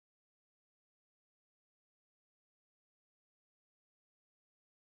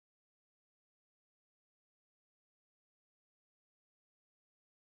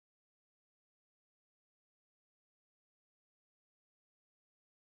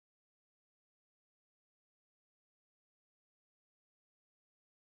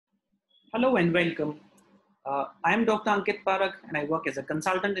Hello and welcome. I am Dr. Ankit Parakh and I work as a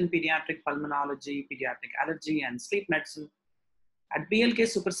consultant in pediatric pulmonology, pediatric allergy and sleep medicine at BLK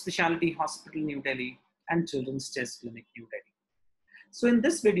Super Speciality Hospital, New Delhi and Children's Chest Clinic, New Delhi. So in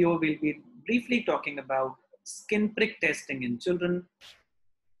this video, we'll be briefly talking about skin prick testing in children,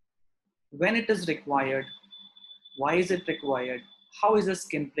 when it is required, why is it required, how is the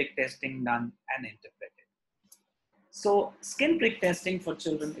skin prick testing done and interpreted. So skin prick testing for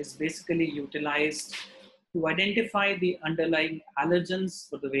children is basically utilized to identify the underlying allergens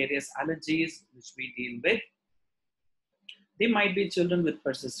for the various allergies which we deal with. They might be children with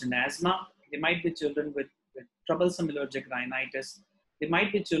persistent asthma. They might be children with troublesome allergic rhinitis. They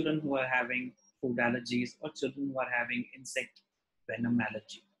might be children who are having food allergies or children who are having insect venom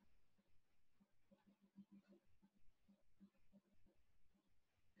allergy.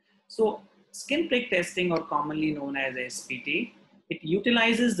 So skin prick testing, or commonly known as SPT, it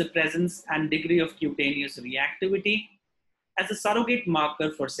utilizes the presence and degree of cutaneous reactivity as a surrogate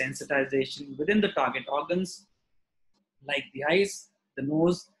marker for sensitization within the target organs like the eyes, the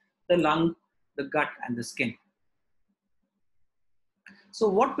nose, the lung, the gut, and the skin. So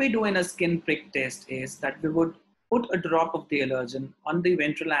what we do in a skin prick test is that we would put a drop of the allergen on the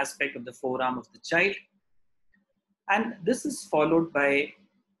ventral aspect of the forearm of the child, and this is followed by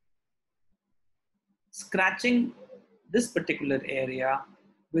scratching this particular area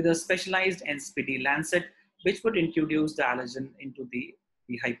with a specialized SPT lancet, which would introduce the allergen into the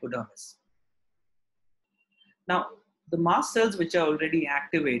hypodermis. Now, the mast cells which are already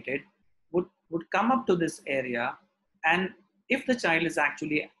activated would come up to this area, and if the child is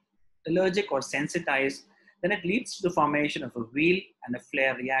actually allergic or sensitized, then it leads to the formation of a wheal and a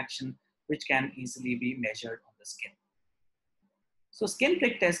flare reaction, which can easily be measured on the skin. So skin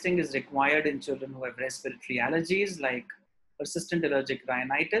prick testing is required in children who have respiratory allergies like persistent allergic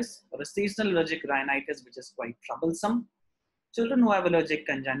rhinitis or a seasonal allergic rhinitis, which is quite troublesome, children who have allergic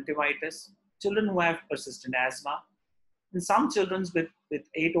conjunctivitis, children who have persistent asthma, in some children with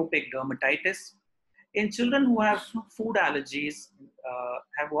atopic dermatitis, in children who have food allergies,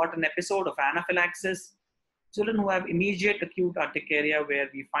 have got an episode of anaphylaxis, children who have immediate acute urticaria where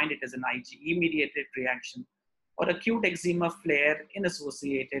we find it as an IgE mediated reaction, or acute eczema flare in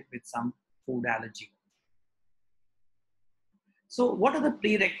associated with some food allergy. So what are the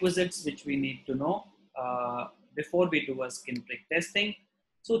prerequisites which we need to know before we do a skin prick testing?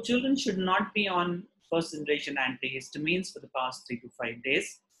 So children should not be on first generation antihistamines for the past 3 to 5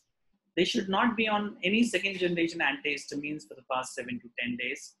 days. They should not be on any second generation antihistamines for the past 7 to 10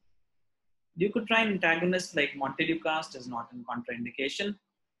 days. Leukotriene antagonist like montelukast is not in contraindication.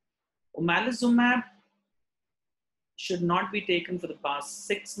 Omalizumab should not be taken for the past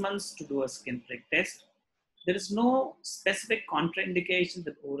 6 months to do a skin prick test. There is no specific contraindication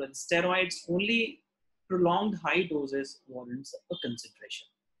that oral steroids, only prolonged high doses warrants a consideration.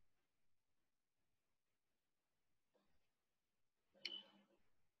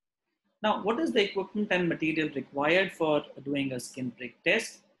 Now, what is the equipment and material required for doing a skin prick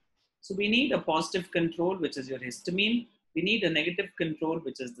test? So we need a positive control, which is your histamine. We need a negative control,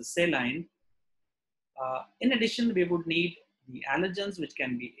 which is the saline. In addition, we would need the allergens, which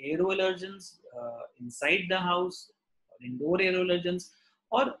can be aeroallergens inside the house, or indoor aeroallergens,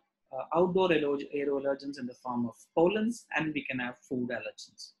 or outdoor aeroallergens in the form of pollens, and we can have food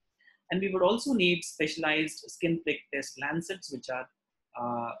allergens. And we would also need specialized skin prick test lancets, which are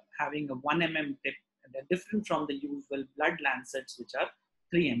having a 1 mm tip, and they're different from the usual blood lancets, which are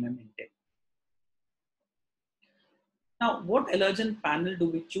 3 mm in tip. Now, what allergen panel do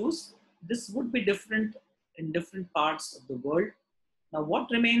we choose? This would be different in different parts of the world. Now, what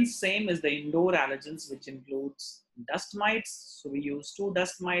remains same is the indoor allergens, which includes dust mites. So we use 2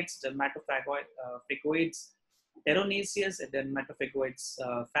 dust mites, dermatophagoids teroneseus and dermatophagoids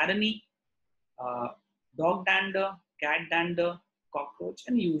farinae, dog dander, cat dander, cockroach,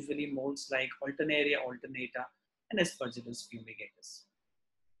 and usually molds like Alternaria alternata and Aspergillus fumigatus.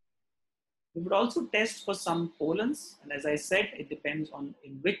 We would also test for some pollens, and as I said, it depends on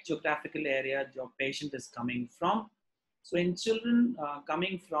in which geographical area your patient is coming from. So in children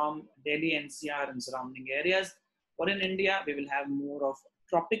coming from Delhi, NCR and surrounding areas, or in India, we will have more of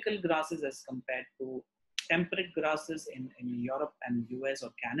tropical grasses as compared to temperate grasses in Europe and US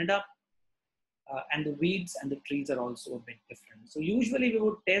or Canada. And the weeds and the trees are also a bit different. So usually we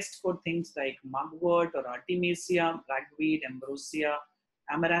would test for things like mugwort or artemisia, ragweed, ambrosia,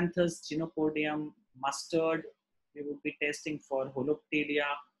 amaranthus, chenopodium, mustard. We would be testing for holoptelia.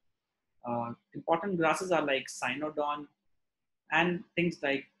 Important grasses are like cynodon and things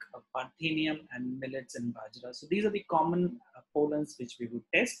like parthenium and millets and bajra. So these are the common pollens which we would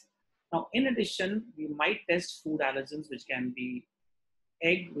test. Now, in addition, we might test food allergens, which can be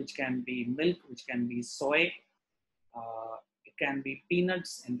egg, which can be milk, which can be soy, it can be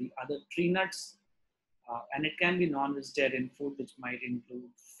peanuts and the other tree nuts, and it can be non-vegetarian food, which might include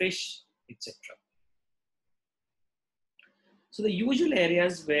fish, etc. So the usual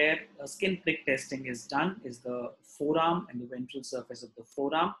areas where skin prick testing is done is the forearm and the ventral surface of the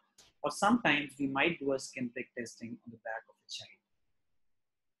forearm, or sometimes we might do a skin prick testing on the back of the child.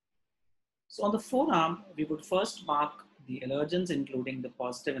 So on the forearm, we would first mark the allergens, including the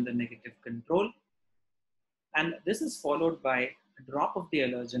positive and the negative control. And this is followed by a drop of the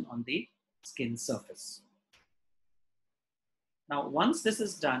allergen on the skin surface. Now, once this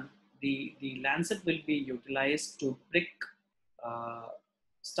is done, the lancet will be utilized to prick,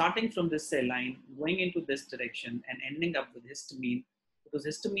 starting from this cell line, going into this direction and ending up with histamine, because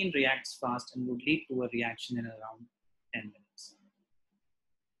histamine reacts fast and would lead to a reaction in around 10 minutes.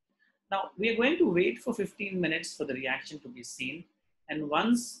 Now, we are going to wait for 15 minutes for the reaction to be seen. And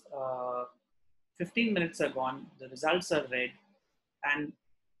once 15 minutes are gone, the results are read, and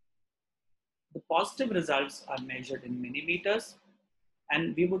the positive results are measured in millimeters.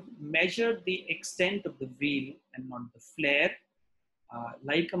 And we would measure the extent of the wheal and not the flare,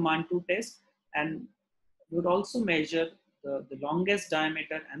 like a Mantoux test. And we would also measure the longest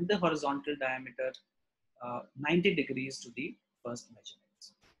diameter and the horizontal diameter 90 degrees to the first measurements.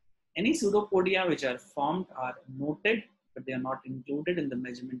 Any pseudopodia which are formed are noted, but they are not included in the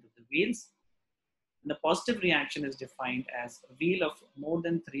measurement of the wheals. And the positive reaction is defined as a wheal of more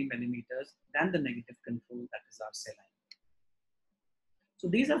than 3 millimeters than the negative control, that is our saline. So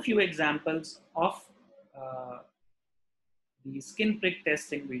these are few examples of the skin prick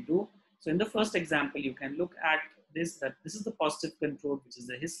testing we do. So in the first example, you can look at this, that this is the positive control, which is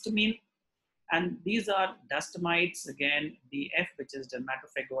the histamine. And these are dust mites, again, DF, which is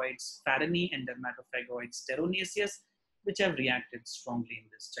dermatophagoides farini and dermatophagoides steroneaceus, which have reacted strongly in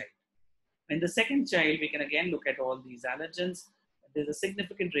this child. In the second child, we can again look at all these allergens. There's a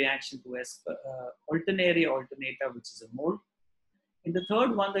significant reaction to Alternaria alternata, which is a mold. In the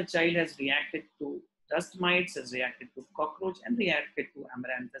third one, the child has reacted to dust mites, has reacted to cockroach, and reacted to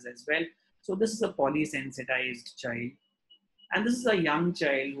amaranthus as well. So this is a polysensitized child. And this is a young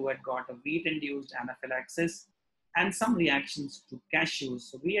child who had got a wheat-induced anaphylaxis and some reactions to cashews.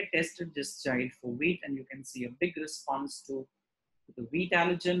 So we had tested this child for wheat, and you can see a big response to the wheat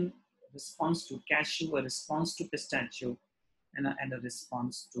allergen, response to cashew, a response to pistachio, and a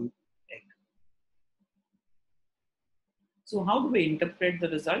response to egg. So how do we interpret the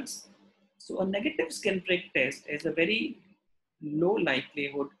results? So a negative skin prick test is a very low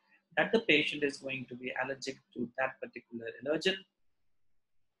likelihood that the patient is going to be allergic to that particular allergen.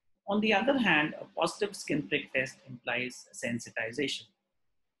 On the other hand, a positive skin prick test implies sensitization.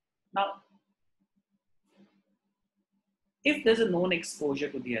 Now, if there's a known exposure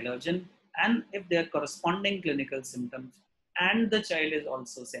to the allergen and if there are corresponding clinical symptoms and the child is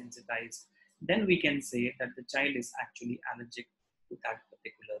also sensitized, then we can say that the child is actually allergic to that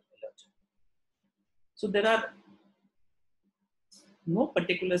particular allergen. So there are no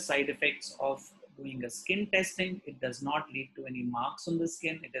particular side effects of doing a skin testing. It does not lead to any marks on the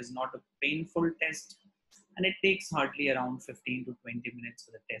skin. It is not a painful test, and it takes hardly around 15 to 20 minutes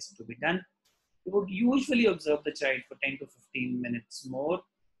for the test to be done. We would usually observe the child for 10 to 15 minutes more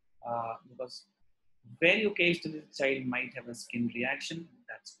because very occasionally the child might have a skin reaction.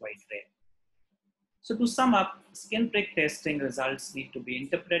 That's quite rare. So to sum up, skin prick testing results need to be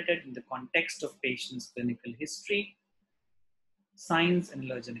interpreted in the context of patient's clinical history, signs, and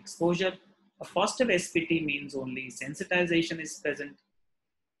allergen exposure. A positive SPT means only sensitization is present.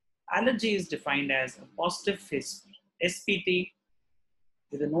 Allergy is defined as a positive SPT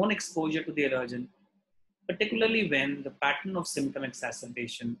with a known exposure to the allergen, particularly when the pattern of symptom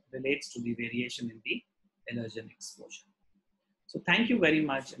exacerbation relates to the variation in the allergen exposure. So thank you very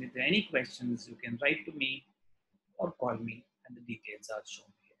much. And if there are any questions, you can write to me or call me, and the details are shown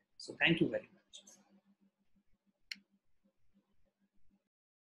here. So thank you very much.